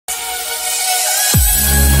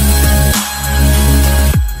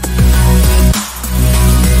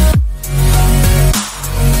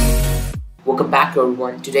back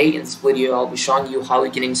everyone. Today in this video I'll be showing you how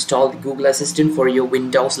you can install the Google Assistant for your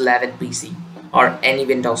Windows 11 PC or any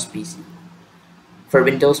Windows PC. For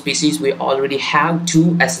Windows PCs we already have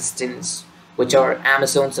two assistants, which are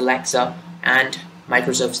Amazon's Alexa and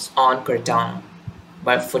Microsoft's Auth Credentials.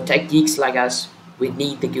 But for tech geeks like us, we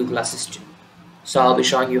need the Google Assistant. So I'll be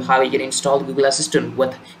showing you how you can install the Google Assistant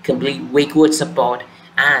with complete wakeword support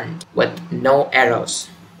and with no errors.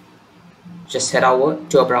 Just head over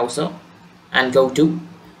to a browser and go to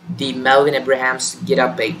the Melvin Abraham's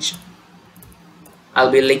GitHub page.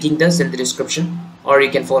 I'll be linking this in the description, or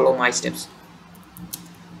you can follow my steps.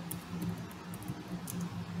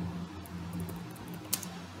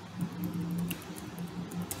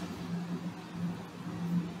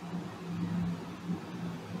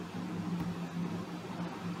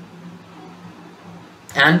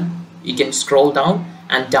 And you can scroll down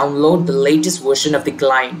and download the latest version of the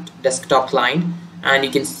client, desktop client, and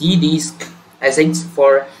you can see these assets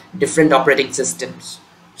for different operating systems.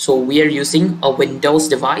 So we are using a Windows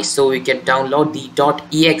device, so we can download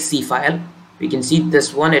the .exe file. We can see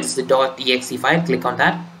this one, it's the .exe file. Click on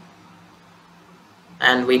that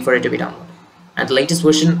and wait for it to be downloaded. And the latest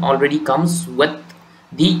version already comes with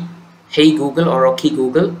the Hey Google or OK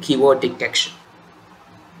Google keyword detection.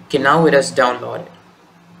 Okay, now it is downloaded.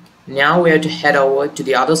 Now we have to head over to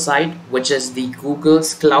the other side, which is the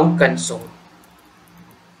Google's Cloud Console.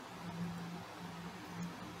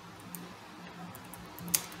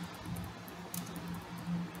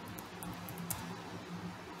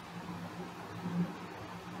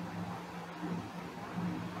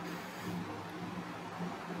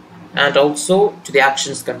 And also to the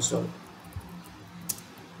Actions console.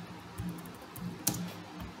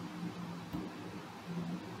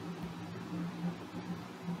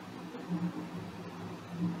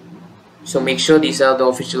 So make sure these are the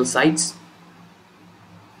official sites.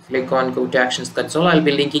 Click on Go to Actions console. I'll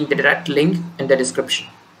be linking the direct link in the description.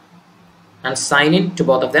 And sign in to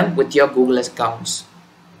both of them with your Google accounts.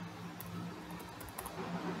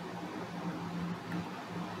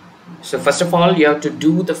 So first of all, you have to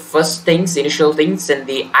do the first things, initial things in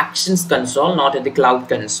the Actions console, not in the Cloud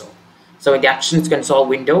console. So in the Actions console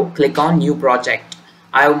window, click on New Project.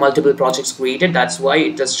 I have multiple projects created. That's why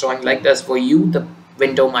it is showing like this. For you, the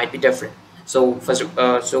window might be different. So first,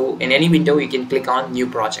 so in any window, you can click on New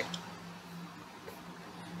Project.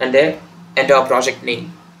 And there, enter a project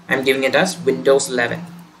name. I'm giving it as Windows 11.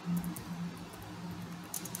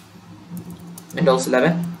 Windows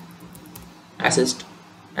 11 Assist.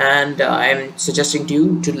 And I'm suggesting to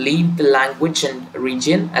you to leave the language and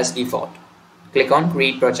region as default. Click on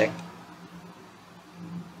Create Project.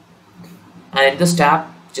 And in this tab,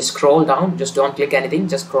 just scroll down, just don't click anything,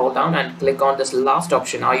 just scroll down and click on this last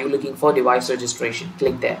option. Are you looking for device registration?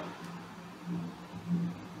 Click there.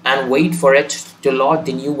 And wait for it to load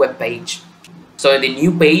the new web page. So in the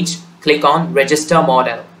new page, click on Register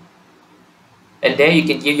Model. And there you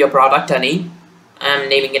can give your product a name. I'm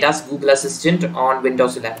naming it as Google Assistant on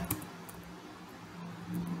Windows 11.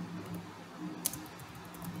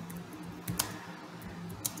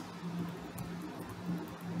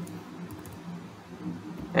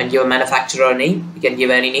 And your manufacturer name, you can give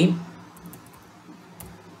any name.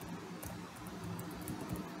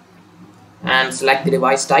 And select the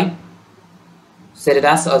device type. Set it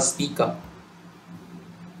as a speaker.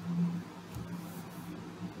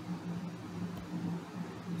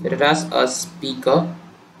 Set it as a speaker.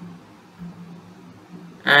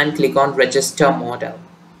 And click on Register Model.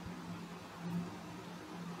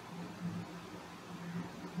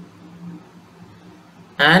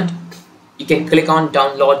 And you can click on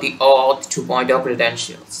download the Auth 2.0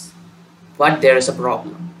 credentials, but there is a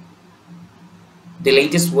problem. The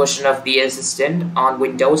latest version of the Assistant on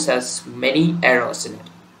Windows has many errors in it.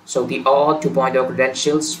 So the Auth 2.0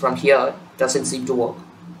 credentials from here doesn't seem to work.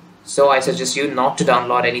 So I suggest you not to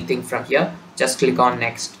download anything from here. Just click on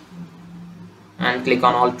Next. And click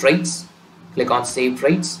on All Traits. Click on Save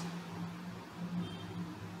Traits.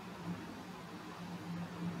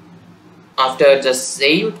 After it is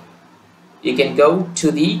saved, you can go to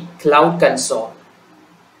the Cloud Console.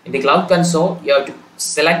 In the Cloud Console, you have to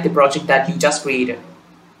select the project that you just created.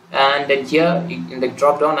 And then here, in the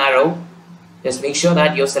drop-down arrow, just make sure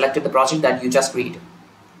that you selected the project that you just created.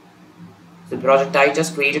 So the project I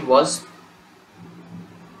just created was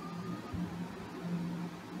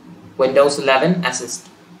Windows 11 Assist.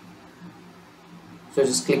 So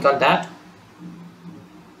just click on that.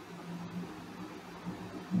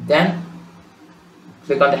 Then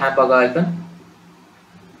click on the hamburger icon,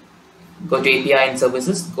 go to API and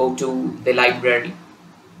Services, go to the library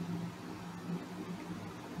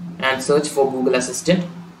and search for Google Assistant.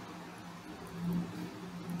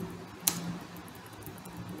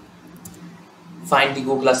 find the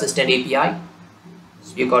Google Assistant API.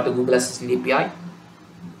 So you got the Google Assistant API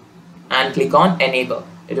and click on enable.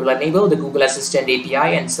 It will enable the Google Assistant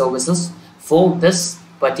API and services for this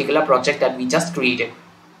particular project that we just created.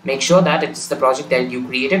 Make sure that it's the project that you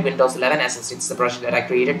created, Windows 11 Assist. It's the project that I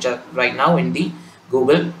created just right now in the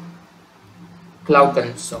Google Cloud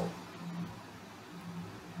Console.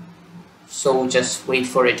 So just wait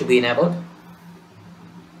for it to be enabled.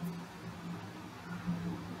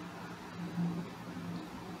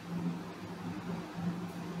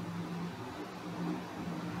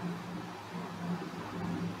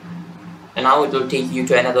 And now it will take you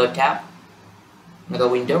to another tab, another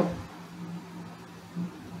window.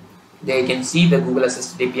 There you can see the Google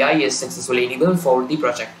Assistant API is successfully enabled for the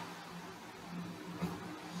project.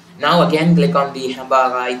 Now again click on the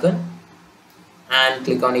hamburger icon and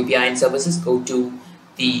click on API and services. Go to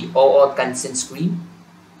the Auth consent screen.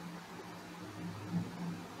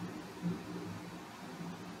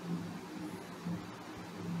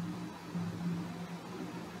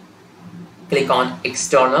 Click on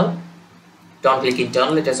external. Don't click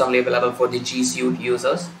internal, it is only available for the G Suite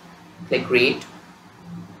users. Click create.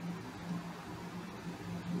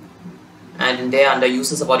 And in there under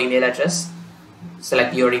user support email address,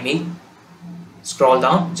 select your email. Scroll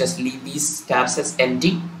down, just leave these tabs as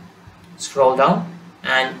empty. Scroll down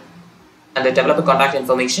and under developer contact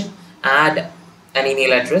information, add an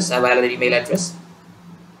email address, a valid email address.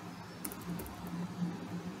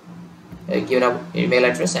 Give an email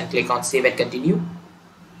address and click on save and continue.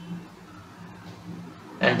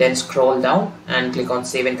 And then scroll down and click on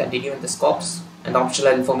save and continue in the scopes and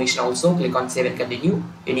optional information also. Click on save and continue.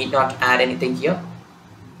 You need not add anything here.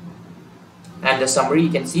 And the summary,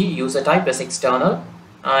 you can see user type is external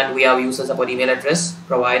and we have user support email address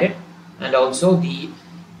provided and also the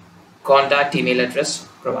contact email address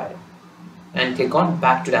provided. And click on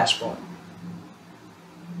back to dashboard.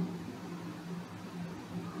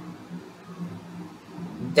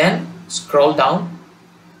 Then scroll down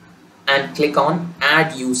and click on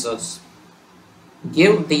add users.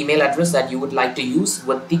 Give the email address that you would like to use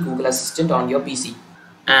with the Google Assistant on your PC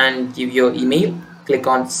and give your email. Click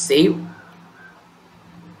on save.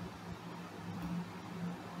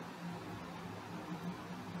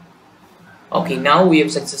 Okay, now we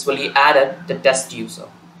have successfully added the test user.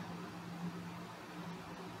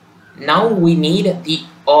 Now we need the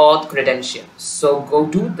Auth credentials. So go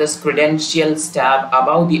to this credentials tab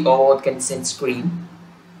above the Auth consent screen.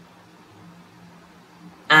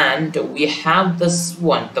 And we have this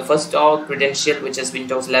one, the first Auth credential, which is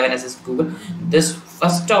Windows 11 Assist Google. This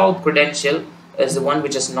first Auth credential is the one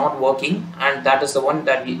which is not working, and that is the one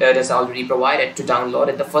that it is already provided to download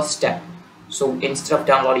in the first step. So instead of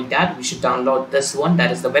downloading that, we should download this one,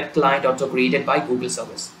 that is the web client auto created by Google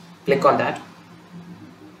service. Click on that.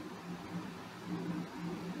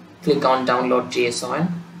 Click on download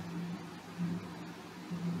JSON.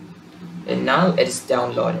 And now it is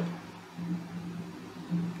downloaded.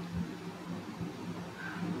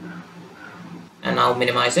 And now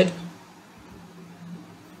minimize it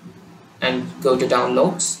and go to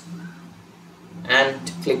downloads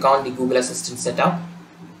and click on the Google Assistant setup.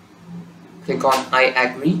 Click on I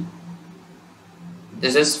agree.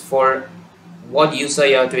 This is for what user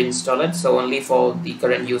you have to install it, so only for the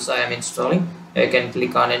current user I am installing. You can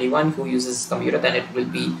click on anyone who uses this computer, then it will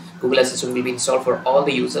be Google Assistant will be installed for all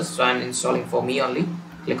the users, so I am installing for me only.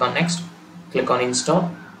 Click on next, click on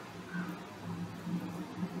install.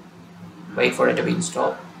 Wait for it to be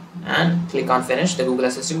installed and click on finish. The Google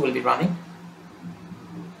Assistant will be running,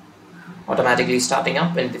 automatically starting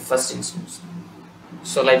up in the first instance.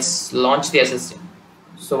 So let's launch the assistant.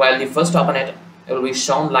 So while you first open it, it will be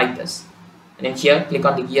shown like this. And in here, click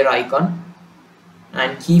on the gear icon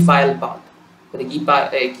and key file path. For the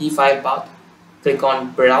key file path, click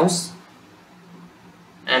on browse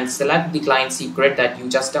and select the client secret that you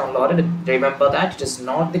just downloaded. Remember that it is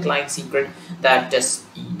not the client secret that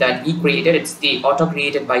we created, it's the auto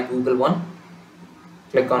created by Google one.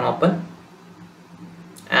 Click on open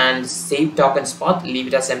and save token path, leave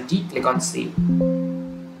it as empty. Click on save.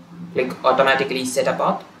 Click automatically set a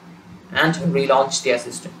path and relaunch the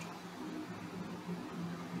assistant.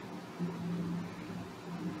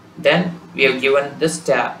 Then we have given this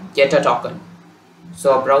tab get a token.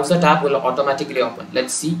 So a browser tab will automatically open.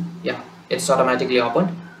 Let's see. Yeah, it's automatically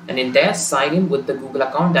opened. And in there, sign in with the Google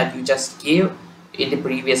account that you just gave in the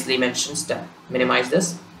previously mentioned step. Minimize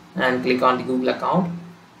this and click on the Google account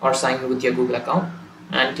or sign in with your Google account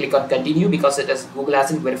and click on continue because Google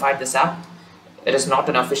hasn't verified this app. It is not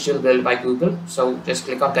an official build by Google. So just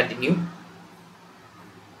click on continue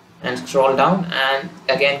and scroll down and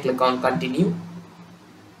again click on continue.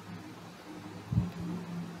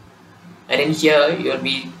 and in here you'll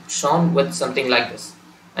be shown with something like this: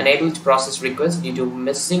 unable to process request due to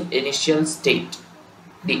missing initial state.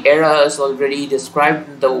 The error is already described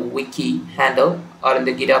in the wiki handle or in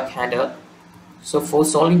the GitHub handle. So for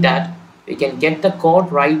solving that, we can get the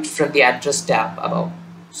code right from the address tab above.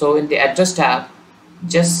 So in the address tab,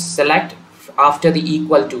 just select after the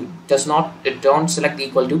equal to. Don't select the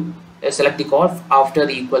equal to. Select the code after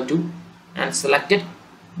the equal to and select it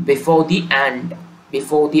before the and.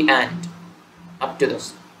 Up to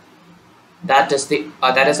this. That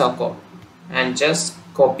is our code, and just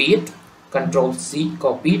copy it. Control C,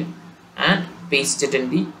 copied, and paste it in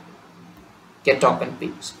the get token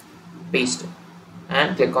page. Paste it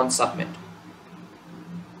and click on submit.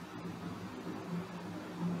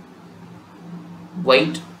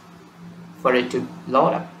 Wait for it to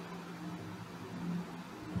load up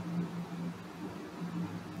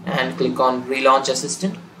and click on relaunch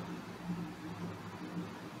assistant.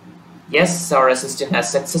 Yes, our assistant has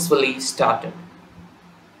successfully started.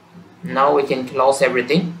 Now we can close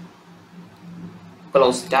everything.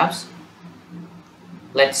 Close tabs.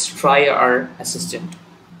 Let's try our assistant.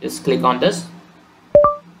 Just click on this.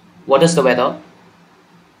 What is the weather?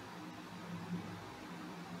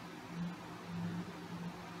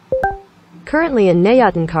 Currently in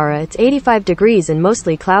Nayatankara it's 85 degrees and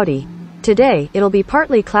mostly cloudy. Today it'll be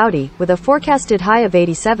partly cloudy with a forecasted high of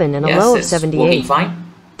 87 and a low of 78. Fine.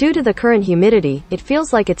 Due to the current humidity, it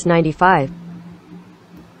feels like it's 95.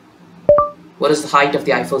 What is the height of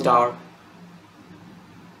the Eiffel Tower?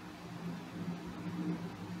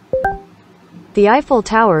 The Eiffel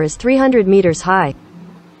Tower is 300 meters high.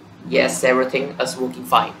 Yes, everything is working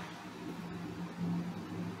fine.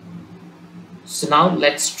 So now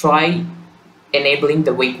let's try enabling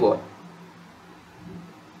the wakeword.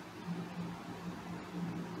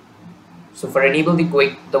 So for enable the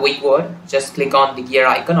wakeword, just click on the gear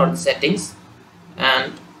icon or the settings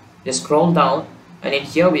and just scroll down, and in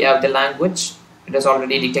here we have the language. It has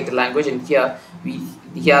already detected language, and here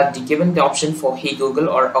we are given the option for Hey Google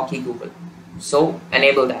or OK Google. So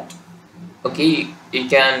enable that. Okay, you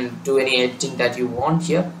can do any editing that you want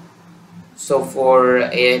here. So for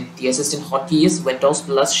the assistant hotkey is Windows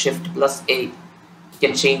plus Shift plus A. You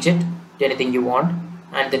can change it to anything you want,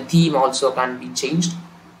 and the theme also can be changed.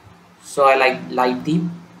 So I like light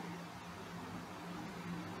theme.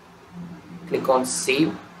 Click on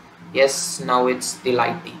save. Yes, now it's the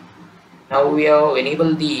light theme. Now we have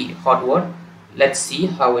enabled the hot word. Let's see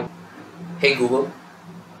how it. Hey Google.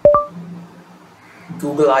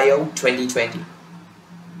 Google I/O 2020.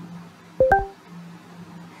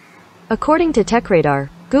 According to TechRadar,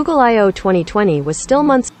 Google I/O 2020 was still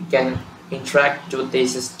months. You can interact with the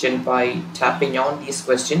assistant by tapping on these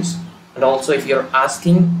questions, and also if you're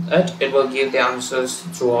asking it, it will give the answers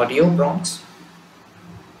through audio prompts.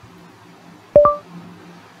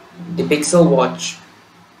 The Pixel Watch.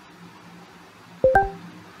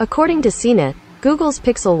 According to CNET, Google's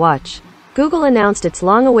Pixel Watch. Google announced its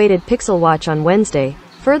long-awaited Pixel Watch on Wednesday,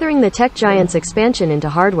 furthering the tech giant's expansion into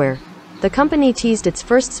hardware. The company teased its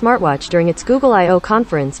first smartwatch during its Google I/O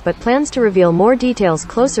conference, but plans to reveal more details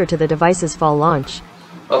closer to the device's fall launch.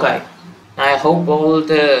 Okay, I hope all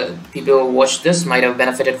the people who watched this might have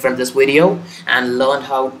benefited from this video and learned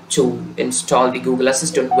how to install the Google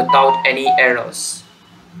Assistant without any errors.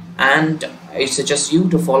 And I suggest you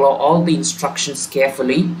to follow all the instructions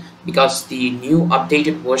carefully, because the new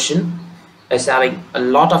updated version is having a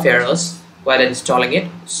lot of errors while installing it.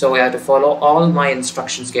 So I have to follow all my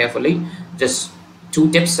instructions carefully. Just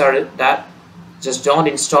 2 tips are that: just don't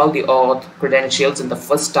install the Auth Credentials in the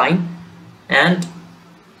first time, and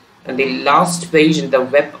on the last page, in the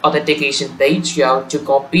web authentication page, you have to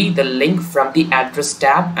copy the link from the address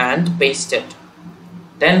tab and paste it.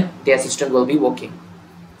 Then the assistant will be working.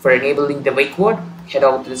 For enabling the wakeword, head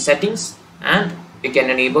over to the settings and you can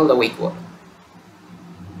enable the wakeword.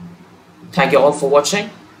 Thank you all for watching.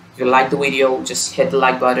 If you like the video, just hit the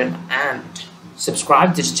like button and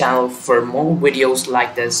subscribe to this channel for more videos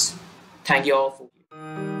like this. Thank you all for